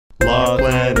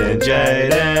Ryan and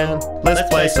Jaden. Let's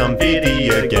play some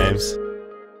video games.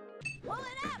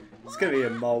 It's gonna be a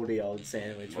mouldy old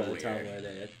sandwich by the time we're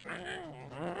there.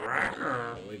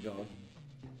 We're gone.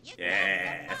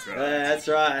 Yeah, that's right. That's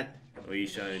right. What are you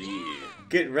showing you?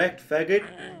 Get wrecked, faggot.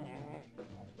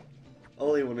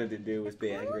 All he wanted to do was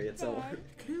be angry at someone.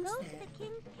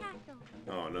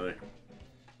 Oh no.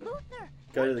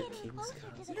 Go to the king's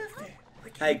castle.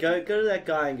 Hey, go to that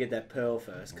guy and get that pearl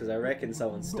first, because I reckon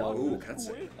someone stole it.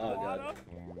 Oh god.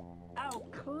 Oh,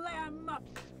 clam up,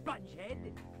 spongehead.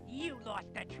 You lost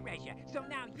the treasure, so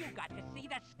now you got to see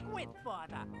the squid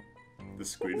father. The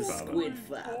squid father. Squid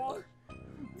father.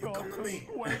 You come to me.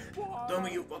 Tell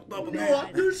me you fucked up with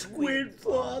Not the squid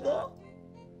father.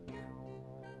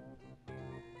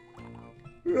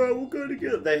 Right, we'll go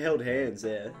together. They held hands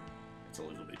there. It's a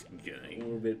little bit A gay.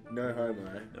 little bit, no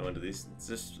homo. No wonder this. It's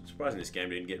just surprising this game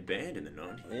didn't get banned in the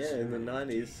 90s. Yeah, in the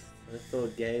 90s. I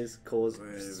thought gays caused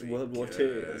World War II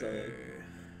or something.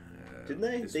 Didn't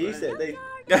they? They used to. They...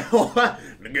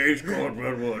 The gays caused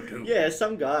World War II. Yeah,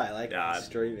 some guy, like,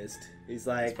 extremist. He's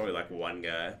like... It's probably like one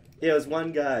guy. Yeah, it was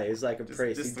one guy. He was like a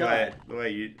priest. He died. The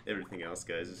way everything else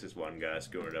goes, it's just one guy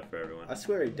screwing it up for everyone. I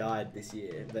swear he died this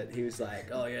year, but he was like,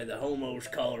 oh yeah, the homos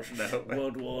caused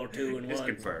World War II and Just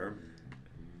one. confirm.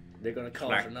 They're gonna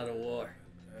cause another war.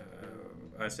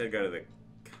 I said go to the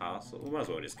castle. We might as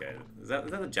well just go. Is that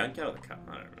the junkyard or the castle?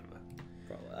 I don't remember.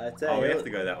 Probably. I'd say Oh, we have to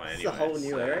go that way anyway. It's a whole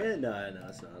new area? No,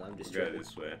 it's not. I'm just go joking.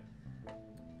 this way.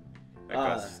 That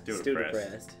guy's still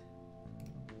depressed.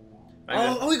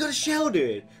 Oh, we got a shell,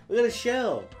 dude. We got a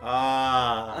shell.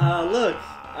 Look.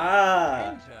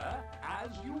 Enter as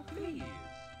you please.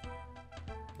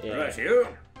 Yeah. Right, you.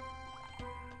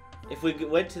 If we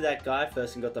went to that guy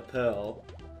first and got the pearl,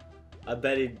 I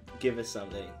bet he'd give us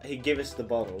something. He'd give us the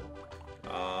bottle.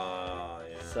 Yeah.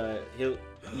 So he'll,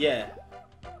 yeah.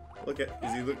 Look at,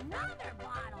 is he look?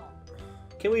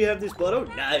 Can we have this bottle?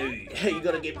 No, you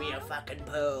gotta give me a fucking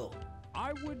pearl.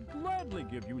 I would gladly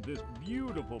give you this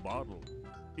beautiful bottle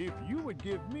if you would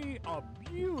give me a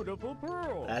beautiful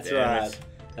pearl. That's right.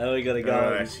 And we gotta go.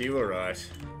 Alright, you were right.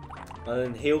 And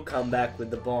then he'll come back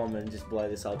with the bomb and just blow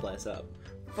this whole place up.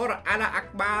 For Allah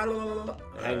Akbar.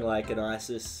 Hang like an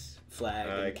ISIS flag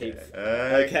and keep...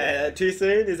 Okay. Too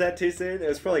soon? Is that too soon? It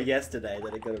was probably yesterday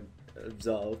that it got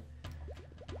absolved.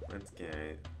 Let's go.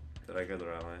 Did I go the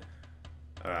right way?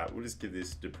 Alright, we'll just give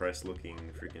this depressed looking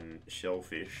freaking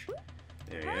shellfish.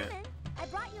 There we go. I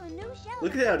brought you a new shell.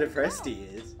 Look at how depressed he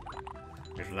is.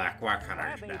 It's like, what can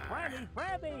I do?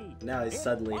 Freddi. Now he's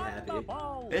suddenly happy.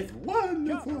 It's Just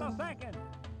wonderful. a second.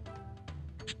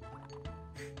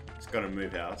 It's got a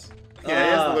move house. Yeah, he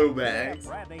has the little bags.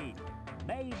 Freddi,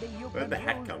 maybe you Where'd can the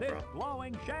hat use come this from?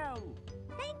 glowing shell.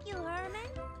 Thank you, Herman.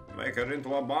 Make it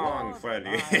into a bong,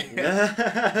 Freddy.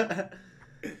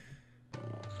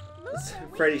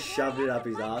 Freddy shoved it up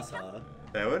his arsehole.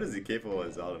 Hey, where does he keep all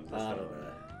his items? I don't know.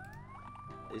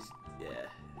 Yeah.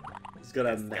 He's got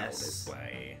a This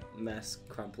way. mass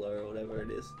crumpler or whatever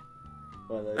it is.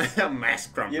 One of those. A mass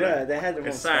crumpler. You know, they had them on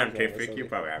It's SpongeBob or scientific, something. you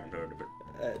probably haven't heard of it.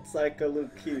 It's like a little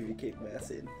cube you keep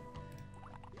mass in.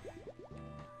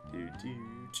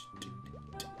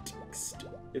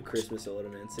 Your Christmas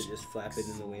ornaments are just flapping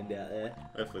in the wind out there.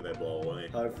 Hopefully they blow away.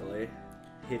 Hopefully.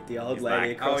 Hit the old He's lady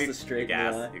like, across oh, the street. you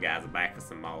guys are back for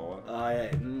some more. Oh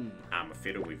yeah. I'm a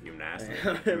fiddle with you nicely.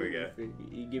 Here we go.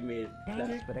 You give me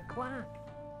Thanks for the clock.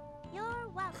 You're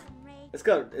welcome, Ray. Let's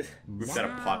go. We've got a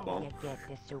pipe bomb. You get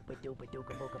the super duper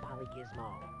duper booga poly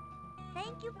gizmo.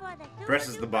 Thank you for the super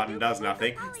Presses the duper button, duper does duper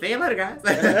nothing. poly. See you later, guys.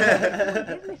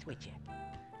 Business with you.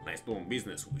 Nice doing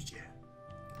business with you.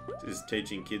 Just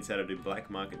teaching kids how to do black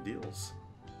market deals.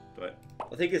 But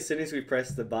I think as soon as we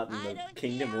press the button, I the don't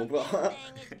kingdom see will blow how up.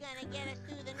 this thing is gonna get us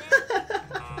through the next.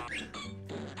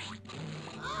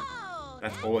 Oh,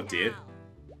 that's all it did.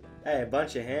 Hey, a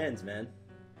bunch of hands, man.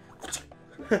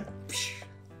 I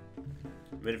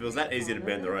mean, if it was that easy to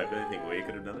bend the rope, I don't think we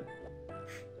could have done it.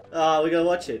 Oh, we gotta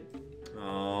watch it.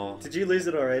 Oh. Did you lose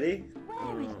it already?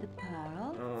 where is the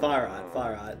pearl? Far right,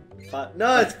 far right.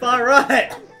 No, it's far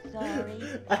right! Sorry.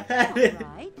 I had it.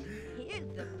 Right. Here's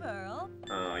the pearl.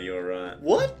 Oh, you're right.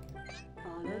 What?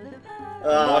 Follow the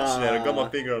pearl. I'm watching it. I got my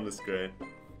finger on the screen.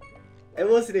 It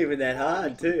wasn't even that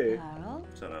hard, too. Pearl.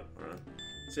 Shut up. Alright.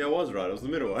 See, I was right. It was the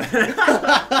middle one.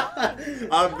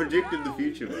 I've predicted the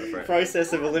future, my friend.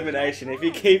 Process of elimination. If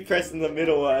you keep pressing the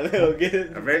middle one, it'll get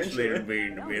it. Eventually, it'll be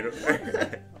in the middle.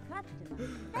 Hey,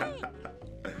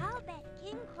 I'll bet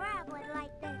King Crab would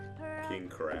like this pearl. King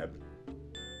Crab.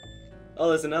 Oh,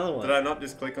 there's another one. Did I not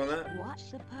just click on that?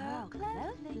 Watch the pearl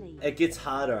closely. It gets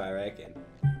harder, I reckon.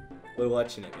 We're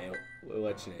watching it, man. We're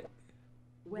watching it.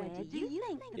 Where do you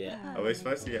think the Yeah. pearls Are we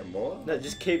supposed to get more? No,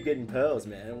 just keep getting pearls,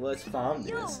 man. Let's farm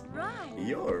You're this. right.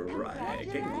 You're right.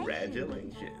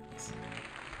 Congratulations.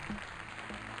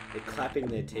 They're clapping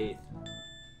their teeth.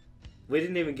 We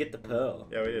didn't even get the pearl.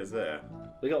 Yeah, it is there.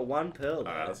 We got one pearl.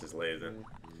 Alright, let's just leave then.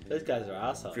 Those guys are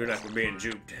assholes. Feel like we're being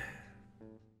juked.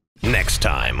 Next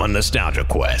time on Nostalgia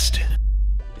Quest. He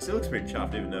still looks pretty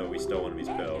chuffed even though we stole one of his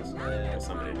pearls. Yeah. Or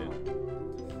somebody did.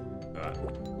 Alright,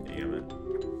 here you go,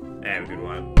 man. Have a good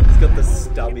one. He's got the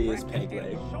stubbiest peg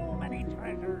leg. So many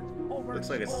treasures over Looks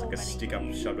like it's like a stick up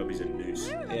shoved up his noose.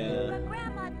 Yeah.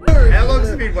 Grandma, How long has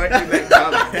it been waiting for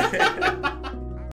that color?